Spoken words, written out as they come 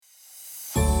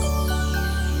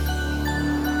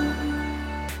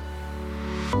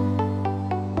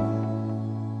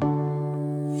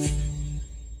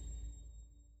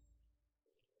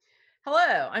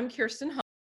I'm Kirsten Hunt,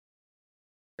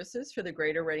 services for the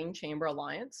Greater Reading Chamber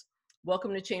Alliance.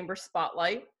 Welcome to Chamber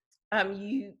Spotlight.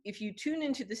 If you tune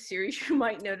into the series, you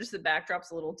might notice the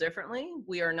backdrop's a little differently.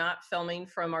 We are not filming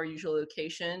from our usual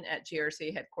location at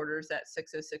GRCA headquarters at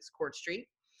 606 Court Street.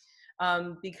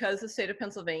 Because the state of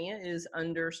Pennsylvania is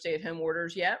under stay-at-home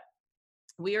orders yet,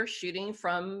 we are shooting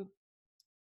from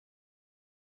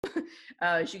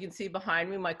as you can see behind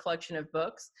me, my collection of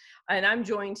books. And I'm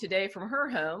joined today from her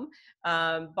home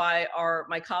by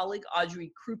my colleague,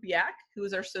 Audrey Krupiak, who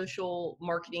is our social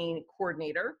marketing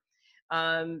coordinator.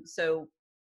 So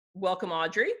welcome,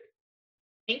 Audrey.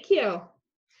 Thank you.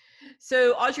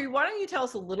 So Audrey, why don't you tell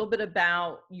us a little bit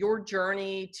about your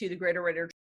journey to the Greater Reader?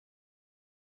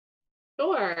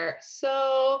 Sure.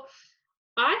 So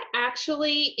I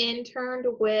actually interned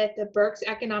with the Berks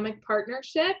Economic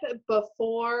Partnership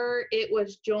before it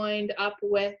was joined up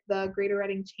with the Greater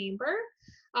Reading Chamber.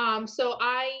 So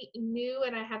I knew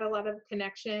and I had a lot of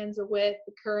connections with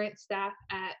the current staff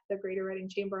at the Greater Reading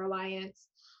Chamber Alliance.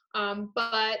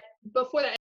 But before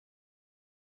that,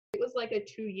 it was like a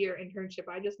 2-year internship.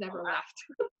 I just never left.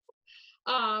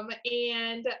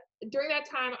 And during that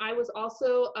time, I was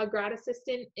also a grad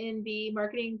assistant in the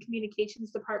marketing communications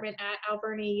department at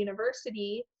Alverny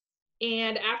University.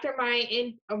 And after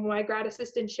my grad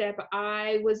assistantship,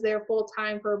 I was there full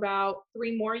time for about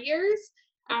 3 more years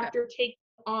after taking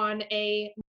on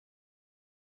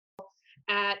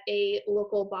at a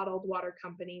local bottled water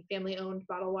company, family-owned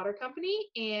bottled water company.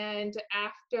 And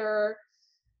after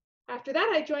that,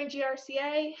 I joined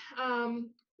GRCA.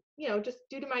 Just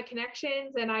due to my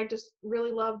connections, and I just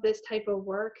really love this type of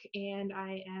work, and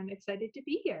I am excited to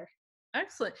be here.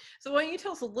 Excellent. So why don't you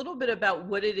tell us a little bit about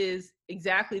what it is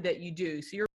exactly that you do?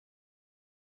 So you're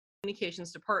in the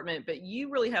communications department, but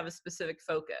you really have a specific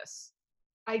focus.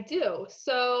 I do.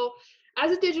 So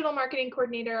as a digital marketing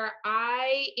coordinator,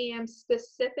 I am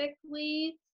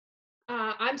specifically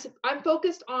I'm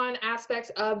focused on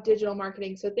aspects of digital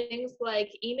marketing. So things like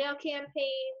email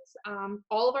campaigns,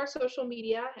 all of our social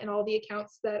media and all the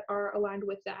accounts that are aligned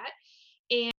with that.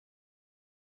 And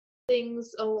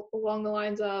things along the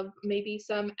lines of maybe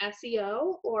some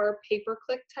SEO or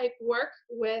pay-per-click type work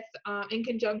in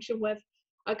conjunction with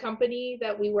a company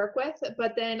that we work with,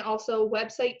 but then also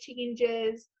website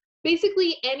changes,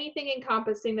 basically anything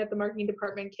encompassing that the marketing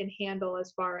department can handle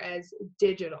as far as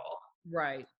digital.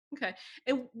 Right. Okay.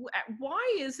 And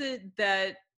why is it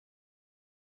that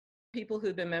people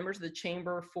who've been members of the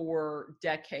chamber for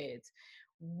decades,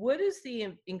 what is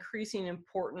the increasing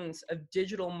importance of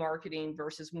digital marketing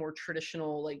versus more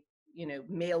traditional, like,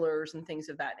 mailers and things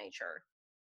of that nature?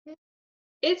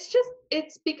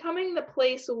 It's becoming the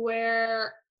place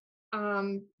where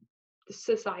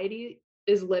society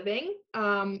is living.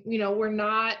 We're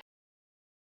not,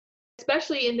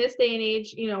 especially in this day and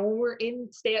age, when we're in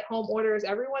stay-at-home orders,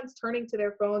 everyone's turning to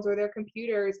their phones or their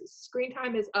computers. Screen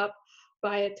time is up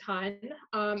by a ton,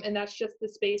 and that's just the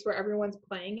space where everyone's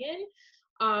playing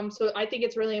in. So I think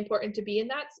it's really important to be in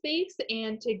that space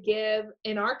and to give,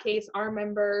 in our case, our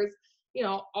members,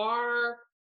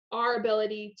 our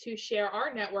ability to share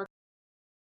our network,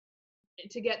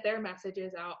 to get their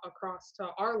messages out across to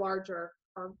our larger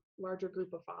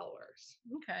group of followers.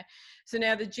 Okay. So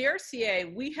now the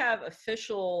GRCA, we have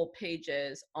official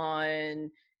pages on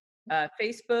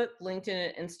Facebook,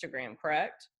 LinkedIn, and Instagram,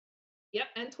 correct? Yep,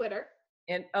 and Twitter.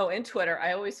 And Twitter.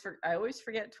 I always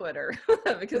forget Twitter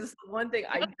because it's the one thing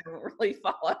I don't really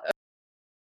follow.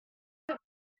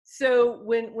 So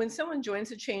when someone joins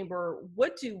the chamber,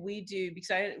 what do we do?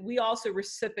 Because we also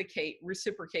reciprocate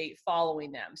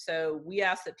following them. So we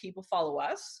ask that people follow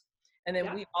us, and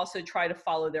then we also try to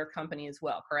follow their company as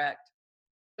well, correct?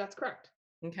 That's correct.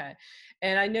 Okay.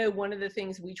 And I know one of the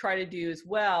things we try to do as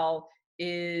well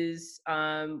is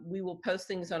we will post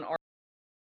things on our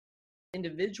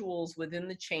individuals within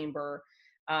the chamber.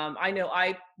 I know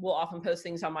I will often post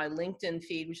things on my LinkedIn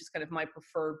feed, which is kind of my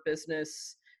preferred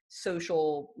business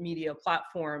social media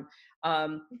platform.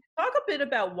 Talk a bit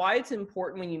about why it's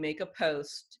important when you make a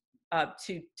post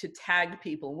to tag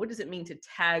people. What does it mean to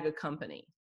tag a company?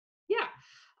 Yeah.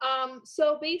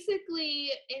 So basically,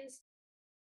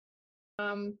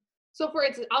 so for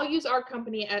instance, I'll use our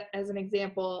company as an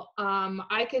example.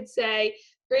 I could say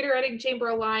Greater Reading Chamber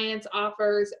Alliance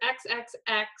offers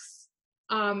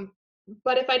XXX.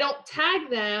 But if I don't tag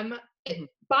them,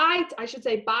 by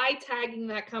tagging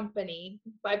that company,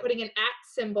 by putting an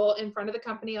 @ symbol in front of the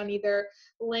company on either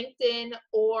LinkedIn,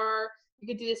 or you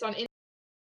could do this on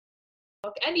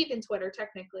Facebook and even Twitter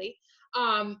technically,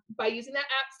 by using that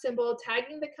 @ symbol,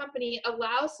 tagging the company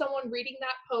allows someone reading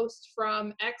that post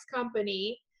from X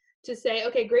company to say,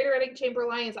 okay, Greater Reading Chamber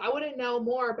Alliance, I want to know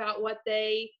more about what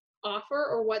they offer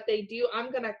or what they do.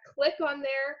 I'm going to click on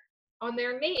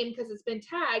their name because it's been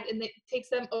tagged, and it takes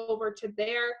them over to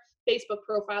their Facebook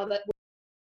profile that.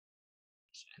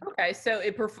 Okay, so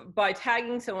by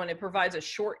tagging someone, it provides a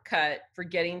shortcut for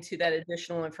getting to that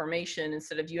additional information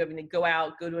instead of you having to go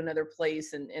out, go to another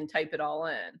place and type it all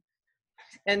in.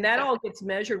 And that all gets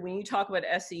measured when you talk about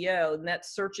SEO, and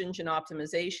that's search engine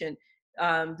optimization.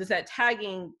 Does that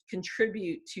tagging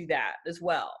contribute to that as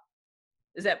well?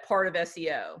 Is that part of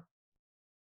SEO?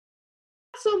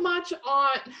 So much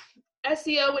on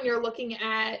SEO when you're looking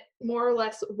at more or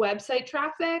less website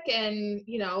traffic and,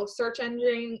 you know, searches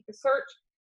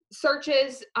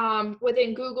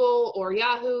within Google or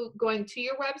Yahoo going to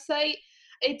your website.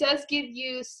 It does give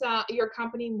you your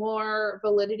company more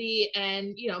validity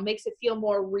and, you know, makes it feel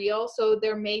more real. So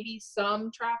there may be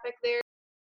some traffic there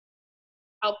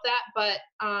help that. But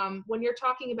when you're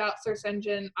talking about search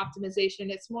engine optimization,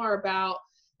 it's more about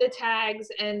the tags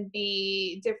and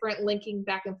the different linking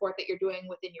back and forth that you're doing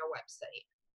within your website.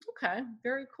 Okay,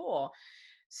 very cool.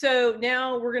 So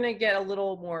now we're going to get a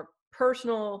little more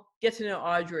personal, get to know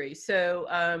Audrey. So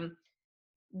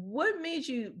what made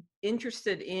you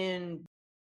interested in,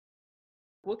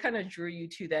 what kind of drew you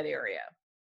to that area?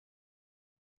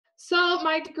 So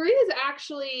my degree is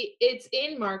actually, it's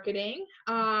in marketing.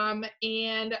 And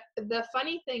the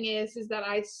funny thing is that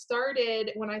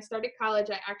when I started college,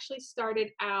 I actually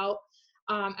started out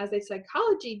as a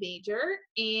psychology major,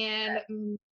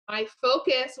 and my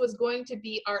focus was going to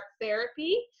be art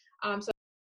therapy. So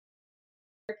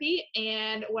therapy,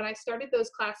 and when I started those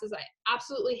classes, I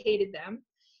absolutely hated them.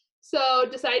 So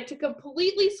decided to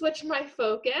completely switch my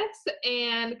focus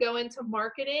and go into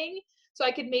marketing so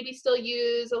I could maybe still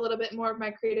use a little bit more of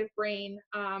my creative brain.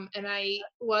 And I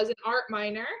was an art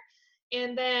minor.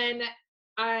 And then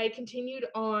I continued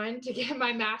on to get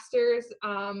my master's,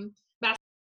 my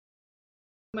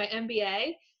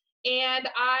MBA. And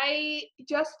I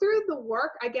just through the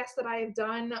work, I guess, that I have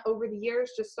done over the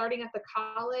years, just starting at the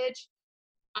college,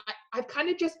 I've kind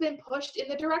of just been pushed in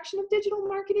the direction of digital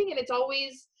marketing. And it's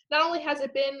always, not only has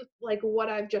it been like what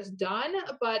I've just done,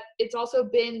 but it's also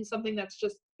been something that's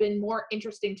just been more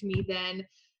interesting to me than,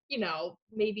 you know,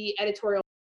 maybe editorial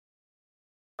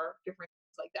or different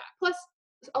things like that. Plus,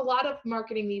 a lot of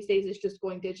marketing these days is just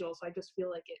going digital. So I just feel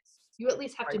like you at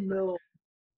least have to know,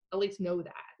 at least know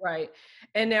that. Right.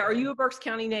 And now, are you a Berks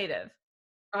County native?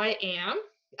 I am.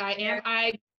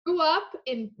 I grew up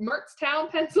in Mertztown,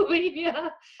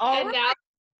 Pennsylvania, All and right. now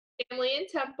family in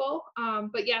Temple.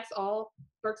 But yes, all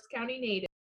Berks County native.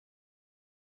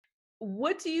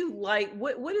 What do you like?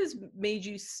 What has made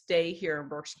you stay here in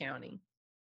Berks County?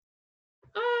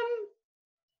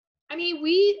 I mean,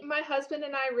 my husband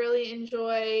and I really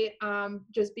enjoy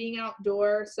just being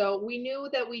outdoors. So we knew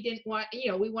that we didn't want,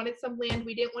 you know, we wanted some land.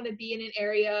 We didn't want to be in an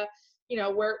area, you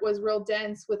know, where it was real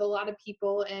dense with a lot of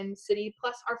people and city.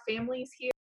 Plus, our families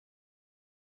here,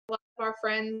 a lot of our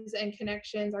friends and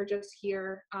connections are just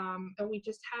here, and we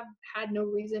just have had no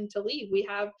reason to leave. We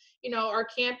have, you know, our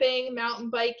camping, mountain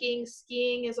biking,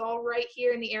 skiing is all right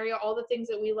here in the area. All the things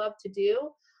that we love to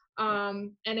do.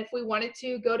 And if we wanted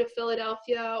to go to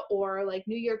Philadelphia or like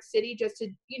New York City just to,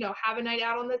 you know, have a night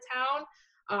out on the town,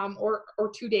 or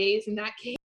 2 days in that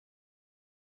case,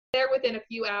 there within a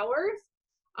few hours.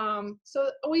 So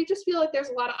we just feel like there's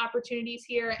a lot of opportunities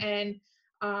here, and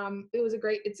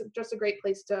it's just a great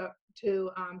place to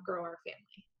grow our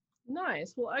family.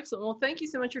 Nice. Well, excellent. Well, thank you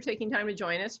so much for taking time to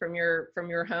join us from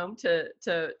your home to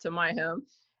my home.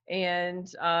 And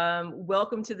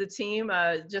welcome to the team.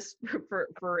 Just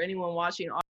for anyone watching,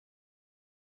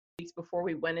 weeks before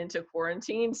we went into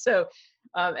quarantine. So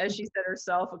as she said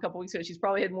herself a couple weeks ago, she's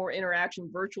probably had more interaction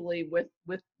virtually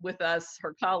with us,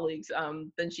 her colleagues,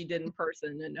 than she did in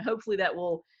person. And hopefully that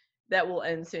will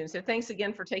end soon. So thanks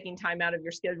again for taking time out of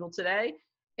your schedule today.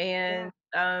 And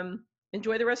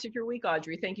enjoy the rest of your week,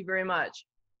 Audrey. Thank you very much.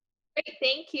 Great,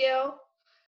 thank you.